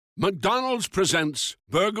McDonald's presents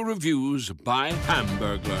Burger Reviews by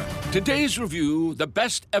Hamburglar. Today's review, the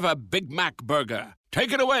best ever Big Mac burger.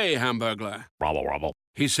 Take it away, Hamburglar. Rubble, rubble.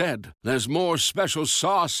 He said, there's more special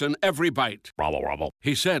sauce in every bite. Rubble, rubble.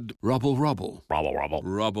 He said, rubble, rubble. Rubble, rubble.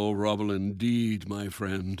 Rubble, rubble indeed, my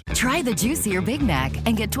friend. Try the juicier Big Mac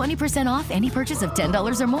and get 20% off any purchase of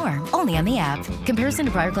 $10 or more. Only on the app. Comparison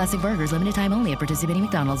to prior classic burgers. Limited time only at participating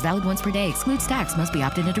McDonald's. Valid once per day. Excludes tax. Must be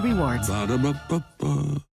opted into rewards.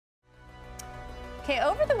 Ba-da-ba-ba-ba. Okay,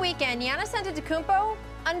 over the weekend, Giannis Antetokounmpo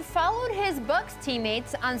unfollowed his Bucks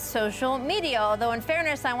teammates on social media. Although, in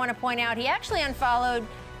fairness, I want to point out he actually unfollowed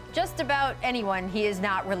just about anyone he is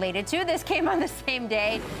not related to. This came on the same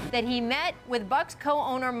day that he met with Bucks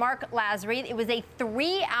co-owner Mark Lasry. It was a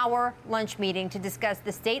 3-hour lunch meeting to discuss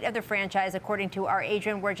the state of the franchise, according to our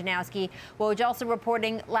Adrian Wojnarowski. Woj also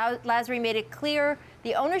reporting Lasry made it clear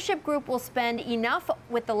the ownership group will spend enough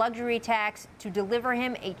with the luxury tax to deliver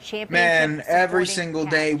him a championship. Man, every single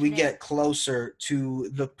day we get closer to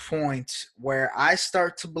the point where I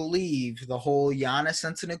start to believe the whole Giannis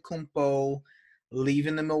Antetokounmpo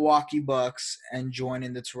leaving the Milwaukee Bucks and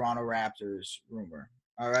joining the Toronto Raptors rumor.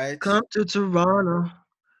 All right? Come to Toronto,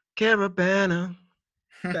 Carabana.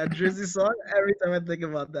 That Drizzy song, every time I think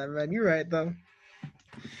about that, man. You're right, though.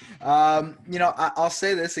 I'll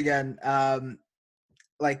say this again.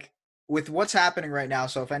 Like, with what's happening right now,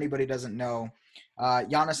 so if anybody doesn't know,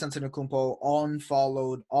 Giannis Antetokounmpo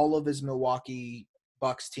unfollowed all of his Milwaukee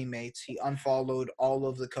Bucks teammates. He unfollowed all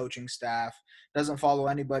of the coaching staff. Doesn't follow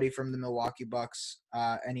anybody from the Milwaukee Bucks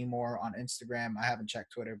anymore on Instagram. I haven't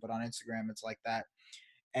checked Twitter, but on Instagram it's like that.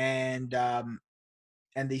 And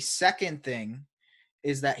the second thing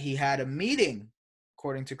is that he had a meeting,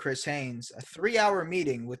 according to Chris Haynes, a 3-hour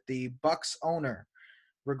meeting with the Bucks owner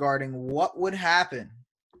regarding what would happen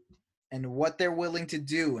and what they're willing to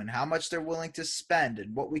do and how much they're willing to spend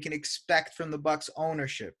and what we can expect from the Bucks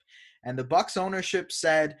ownership. And the Bucks ownership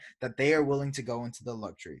said that they are willing to go into the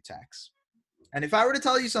luxury tax. And if I were to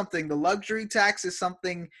tell you something, the luxury tax is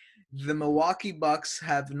something the Milwaukee Bucks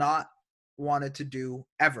have not wanted to do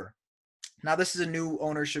ever. Now, this is a new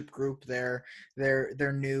ownership group. They're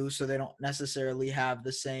new, so they don't necessarily have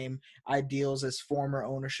the same ideals as former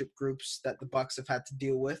ownership groups that the Bucks have had to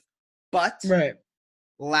deal with. But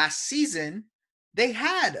last season, they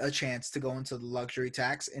had a chance to go into the luxury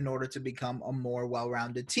tax in order to become a more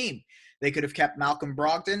well-rounded team. They could have kept Malcolm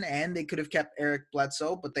Brogdon and they could have kept Eric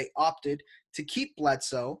Bledsoe, but they opted to keep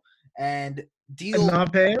Bledsoe and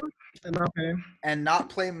not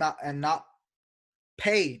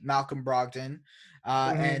pay Malcolm Brogdon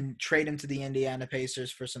and trade him to the Indiana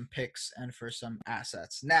Pacers for some picks and for some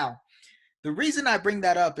assets. Now, the reason I bring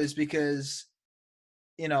that up is because,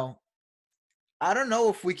 I don't know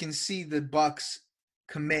if we can see the Bucks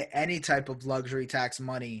commit any type of luxury tax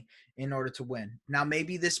money in order to win. Now,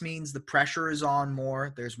 maybe this means the pressure is on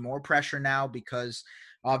more. There's more pressure now because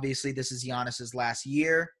obviously this is Giannis's last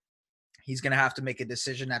year. He's going to have to make a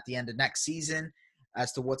decision at the end of next season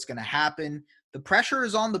as to what's going to happen. The pressure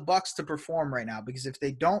is on the Bucks to perform right now because if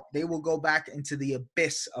they don't, they will go back into the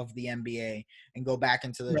abyss of the NBA and go back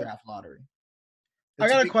into the draft lottery. I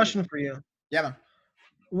got a question for you. Yeah, man.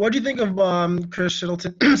 What do you think of Chris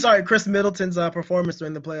Middleton's performance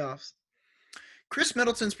during the playoffs? Chris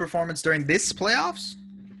Middleton's performance during this playoffs?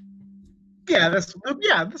 This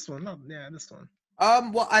one.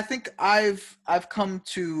 Well, I think I've come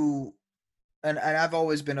to, and I've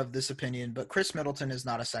always been of this opinion, but Chris Middleton is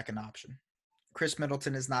not a second option. Chris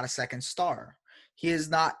Middleton is not a second star. He is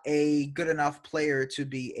not a good enough player to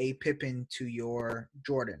be a Pippen to your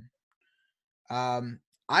Jordan.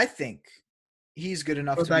 I think he's good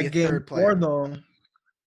enough to be a third player.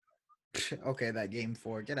 Okay, that game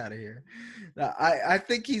 4. Get out of here. I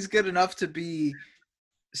think he's good enough to be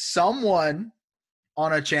someone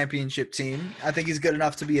on a championship team. I think he's good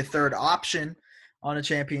enough to be a third option on a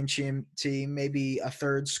championship team, maybe a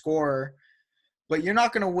third scorer. But you're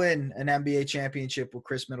not going to win an NBA championship with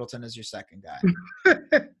Chris Middleton as your second guy.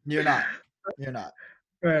 You're not.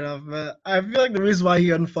 Fair enough, man. I feel like the reason why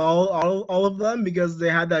he unfollowed all of them because they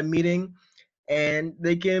had that meeting and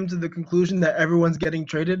they came to the conclusion that everyone's getting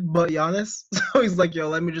traded but Giannis. So he's like, yo,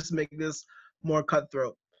 let me just make this more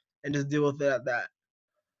cutthroat and just deal with it at that.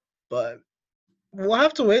 But we'll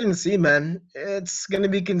have to wait and see, man. It's going to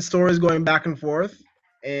be stories going back and forth.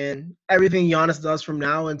 And everything Giannis does from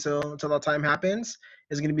now until that time happens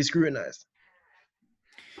is going to be scrutinized.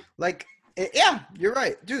 Yeah, you're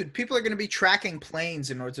right. Dude, people are going to be tracking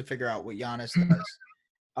planes in order to figure out what Giannis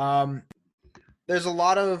does. There's a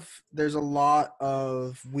lot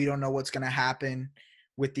of we don't know what's going to happen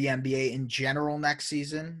with the NBA in general next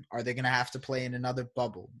season? Are they going to have to play in another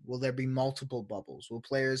bubble? Will there be multiple bubbles? Will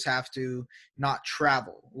players have to not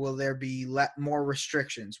travel? Will there be more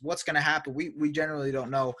restrictions? What's going to happen? We generally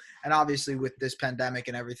don't know. And obviously with this pandemic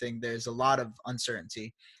and everything, there's a lot of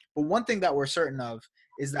uncertainty. But one thing that we're certain of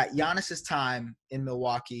is that Giannis's time in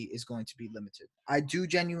Milwaukee is going to be limited. I do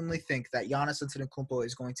genuinely think that Giannis Antetokounmpo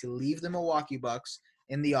is going to leave the Milwaukee Bucks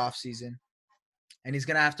in the offseason, and he's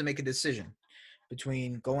going to have to make a decision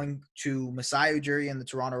between going to Masai Ujiri and the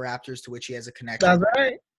Toronto Raptors, to which he has a connection. That's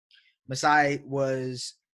right. Masai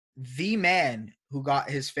was the man who got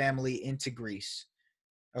his family into Greece.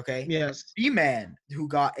 Okay? Yes. The man who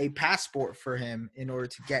got a passport for him in order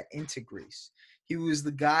to get into Greece. He was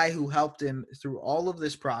the guy who helped him through all of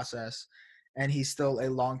this process, and he's still a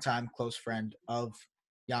longtime close friend of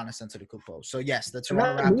Giannis Antetokounmpo. So, yes, the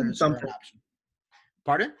Toronto Raptors are an option.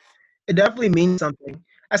 Pardon? It definitely means something.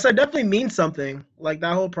 I said definitely means something. Like,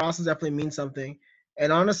 that whole process definitely means something.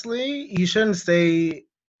 And honestly, he shouldn't stay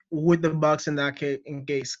with the Bucks in that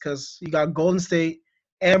case, because you got Golden State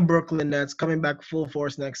and Brooklyn Nets coming back full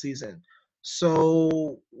force next season.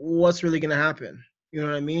 So what's really going to happen? You know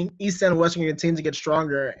what I mean? East and West are going to continue to get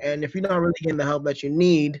stronger. And if you're not really getting the help that you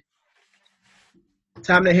need,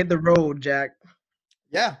 time to hit the road, Jack.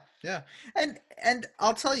 Yeah. And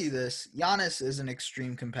I'll tell you this, Giannis is an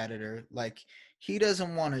extreme competitor. Like, he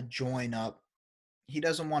doesn't want to join up. He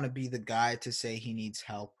doesn't want to be the guy to say he needs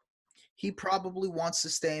help. He probably wants to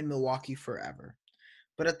stay in Milwaukee forever.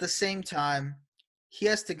 But at the same time, he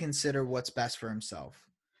has to consider what's best for himself.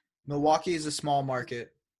 Milwaukee is a small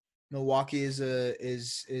market. Milwaukee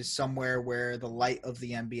is somewhere where the light of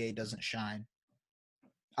the NBA doesn't shine.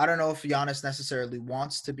 I don't know if Giannis necessarily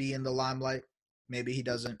wants to be in the limelight. Maybe he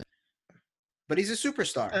doesn't. But he's a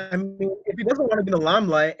superstar. I mean, if he doesn't want to be in the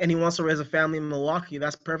limelight and he wants to raise a family in Milwaukee,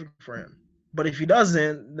 that's perfect for him. But if he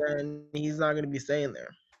doesn't, then he's not going to be staying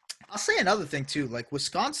there. I'll say another thing, too. Like,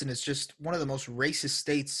 Wisconsin is just one of the most racist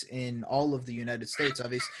states in all of the United States.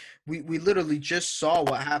 Obviously, we literally just saw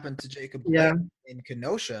what happened to Jacob Blake in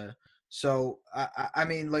Kenosha. So, I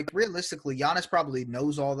mean, like, realistically, Giannis probably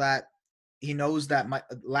knows all that. He knows that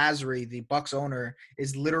Lazary, the Bucks owner,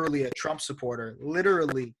 is literally a Trump supporter.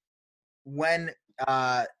 Literally, when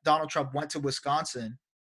Donald Trump went to Wisconsin,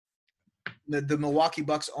 the Milwaukee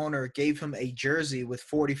Bucks owner gave him a jersey with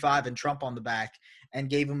 45 and Trump on the back and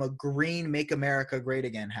gave him a green Make America Great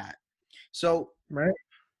Again hat. So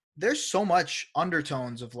there's so much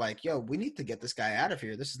undertones of like, yo, we need to get this guy out of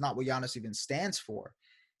here. This is not what Giannis even stands for.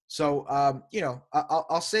 So,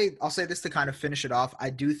 I'll say this to kind of finish it off. I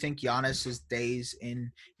do think Giannis's days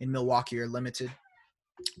in Milwaukee are limited.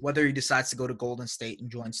 Whether he decides to go to Golden State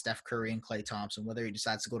and join Steph Curry and Klay Thompson, whether he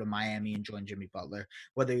decides to go to Miami and join Jimmy Butler,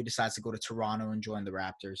 whether he decides to go to Toronto and join the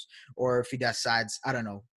Raptors, or if he decides, I don't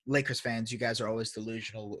know, Lakers fans, you guys are always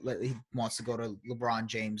delusional. He wants to go to LeBron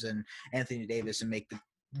James and Anthony Davis and make the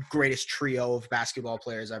greatest trio of basketball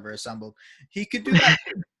players ever assembled. He could do that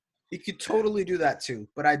too. He could totally do that too.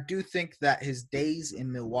 But I do think that his days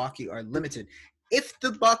in Milwaukee are limited. If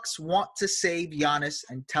the Bucks want to save Giannis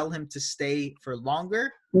and tell him to stay for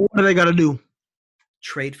longer, what do they got to do?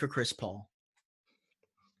 Trade for Chris Paul.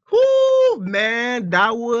 Whoo, man,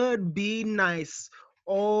 that would be nice.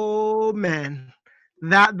 Oh man,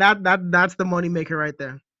 that's the moneymaker right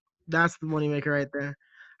there. That's the moneymaker right there.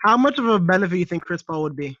 How much of a benefit you think Chris Paul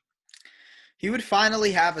would be? He would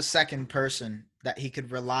finally have a second person that he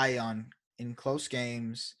could rely on in close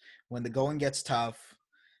games when the going gets tough,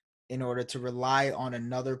 in order to rely on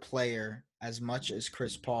another player as much as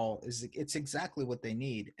Chris Paul it's exactly what they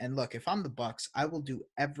need. And look, if I'm the Bucks, I will do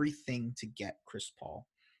everything to get Chris Paul.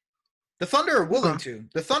 The Thunder are willing to.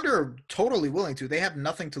 The Thunder are totally willing to. They have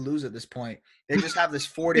nothing to lose at this point. They just have this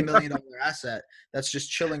 $40 million asset that's just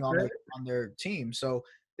chilling on their team. So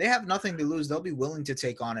they have nothing to lose. They'll be willing to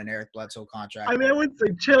take on an Eric Bledsoe contract. I mean, I wouldn't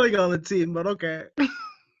say chilling on the team, but okay.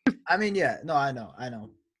 I mean, yeah. No, I know.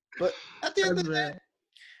 But at the end of the day,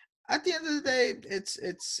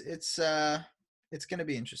 it's going to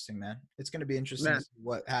be interesting, man. It's going to be interesting to see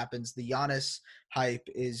what happens. The Giannis hype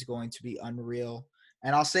is going to be unreal.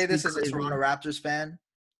 And I'll say this as a Toronto Raptors fan,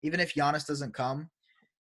 even if Giannis doesn't come,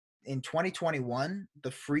 in 2021, the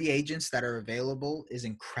free agents that are available is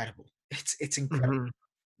incredible. It's incredible. Mm-hmm.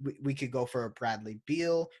 We could go for a Bradley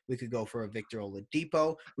Beal. We could go for a Victor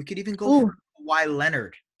Oladipo. We could even go for Kawhi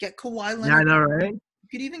Leonard. Get Kawhi Leonard. Yeah, I know, right? You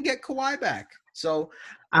could even get Kawhi back. So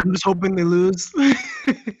I'm just hoping they lose.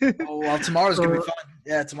 Oh well, tomorrow's gonna be fun.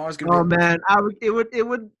 Yeah, tomorrow's gonna be. Oh man,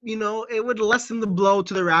 it would lessen the blow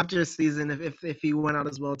to the Raptors season if he went out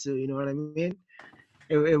as well too. You know what I mean?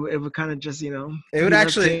 it would kind of just, It would be less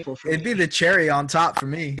actually, painful for it'd me. be the cherry on top for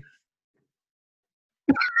me.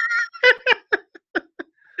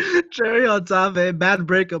 Cherry on top, eh? Bad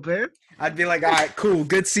breakup, eh? I'd be like, all right, cool,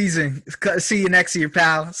 good season. See you next year,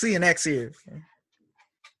 pal. See you next year.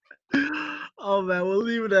 Oh man, we'll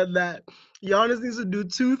leave it at that. Giannis needs to do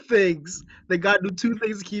two things. They got to do two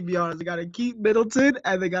things to keep Giannis. They got to keep Middleton,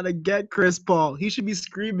 and they got to get Chris Paul. He should be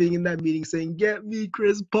screaming in that meeting saying, "Get me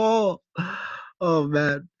Chris Paul." Oh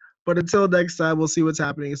man. But until next time, we'll see what's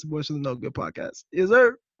happening. It's the Boys from the No Good podcast. Yes,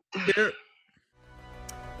 sir. Here.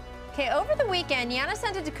 Okay, over the weekend, Giannis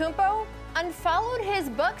Antetokounmpo unfollowed his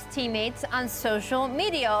Bucks teammates on social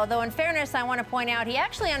media. Although, in fairness, I want to point out he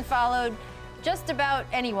actually unfollowed just about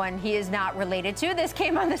anyone he is not related to. This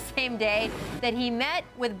came on the same day that he met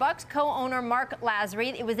with Bucks co-owner Mark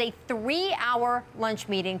Lazary. It was a 3-hour lunch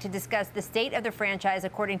meeting to discuss the state of the franchise,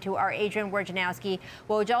 according to our Adrian Wojnarowski.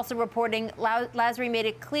 Woj also reporting Lazary made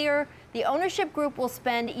it clear the ownership group will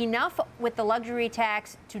spend enough with the luxury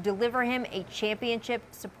tax to deliver him a championship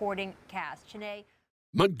supporting cast. Chene.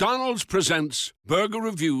 McDonald's presents Burger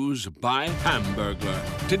Reviews by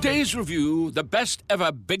Hamburglar. Today's review, the best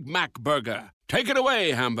ever Big Mac burger. Take it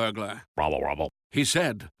away, Hamburglar. Rubble, rubble. He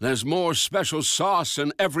said, there's more special sauce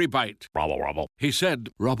in every bite. Rubble, rubble. He said,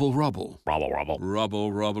 rubble, rubble. Rubble, rubble.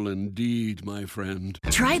 Rubble, rubble indeed, my friend.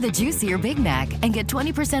 Try the juicier Big Mac and get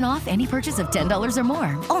 20% off any purchase of $10 or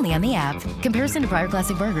more. Only on the app. Comparison to prior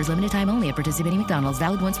classic burgers. Limited time only at participating McDonald's.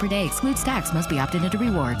 Valid once per day. Excludes tax. Must be opted into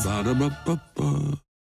rewards. Ba-da-ba-ba-ba.